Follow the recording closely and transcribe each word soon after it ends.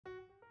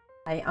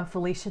Hi, I'm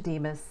Felicia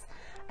Demas,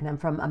 and I'm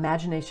from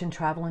Imagination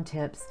Travel and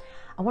Tips.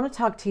 I want to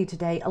talk to you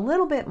today a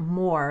little bit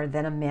more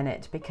than a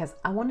minute because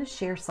I want to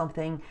share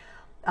something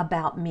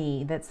about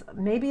me that's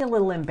maybe a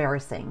little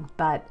embarrassing,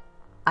 but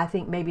I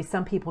think maybe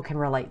some people can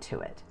relate to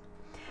it.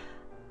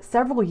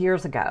 Several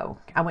years ago,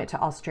 I went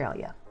to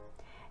Australia,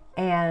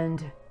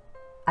 and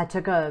I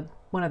took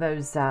one of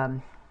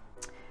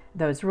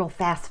those real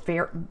fast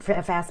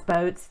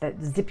boats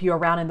that zip you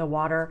around in the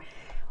water.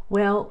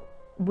 Well,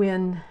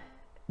 when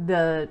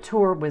the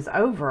tour was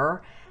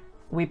over,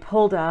 we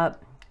pulled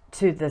up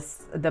to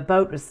the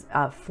boat was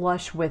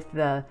flush with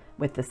the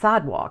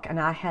sidewalk, and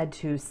I had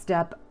to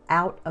step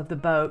out of the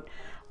boat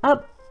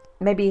up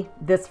maybe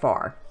this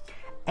far,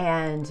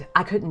 and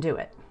I couldn't do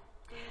it.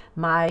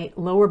 My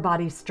lower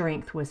body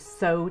strength was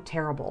so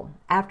terrible.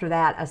 After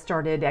that, I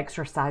started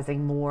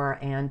exercising more,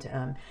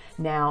 and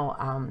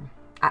now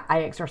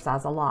I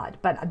exercise a lot.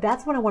 But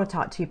that's what I want to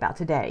talk to you about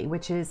today,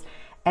 which is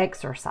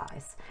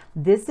exercise.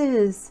 This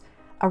is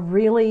a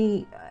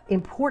really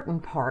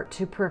important part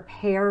to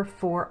prepare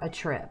for a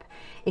trip.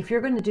 If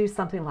you're going to do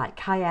something like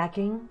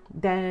kayaking,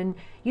 then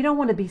you don't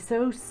want to be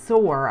so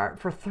sore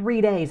for 3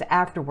 days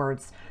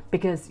afterwards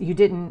because you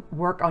didn't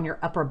work on your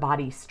upper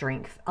body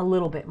strength a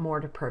little bit more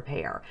to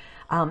prepare.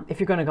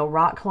 If you're going to go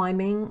rock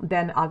climbing,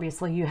 then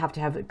obviously you have to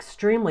have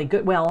extremely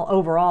good, well,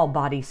 overall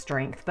body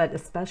strength, but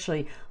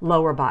especially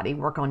lower body.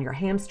 Work on your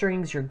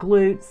hamstrings, your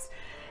glutes,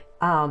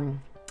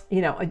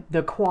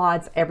 the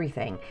quads,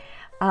 everything.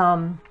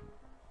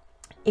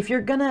 If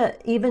you're gonna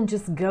even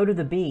just go to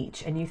the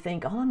beach and you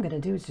think, all I'm gonna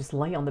do is just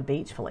lay on the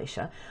beach,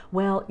 Felicia,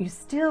 well,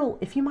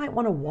 if you might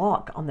wanna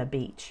walk on the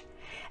beach.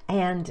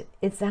 And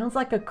it sounds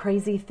like a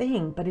crazy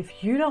thing, but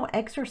if you don't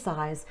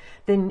exercise,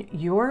 then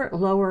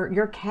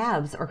your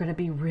calves are gonna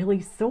be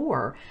really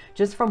sore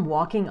just from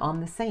walking on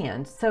the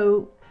sand.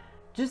 So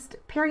just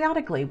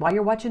periodically, while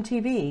you're watching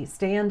TV,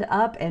 stand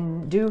up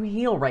and do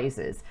heel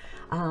raises.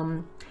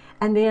 And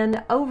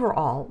then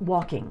overall,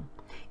 walking.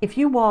 If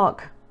you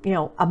walk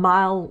a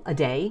mile a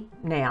day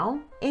now,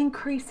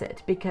 increase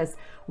it, because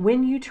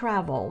when you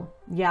travel,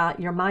 yeah,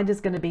 your mind is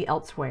going to be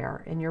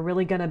elsewhere and you're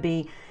really going to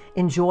be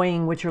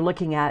enjoying what you're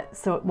looking at,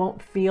 so it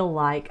won't feel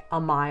like a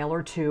mile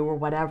or two or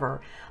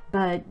whatever,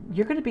 but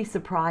you're going to be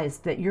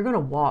surprised that you're going to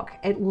walk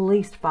at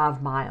least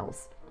 5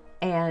 miles,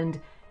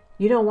 and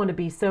you don't want to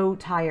be so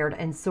tired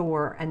and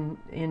sore and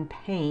in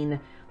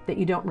pain that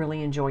you don't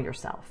really enjoy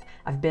yourself.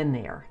 I've been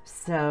there.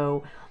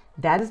 So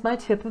that is my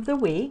tip of the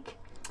week.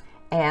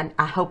 And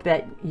I hope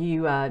that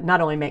you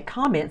not only make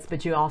comments,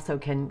 but you also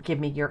can give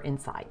me your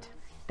insight.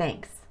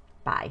 Thanks.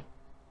 Bye.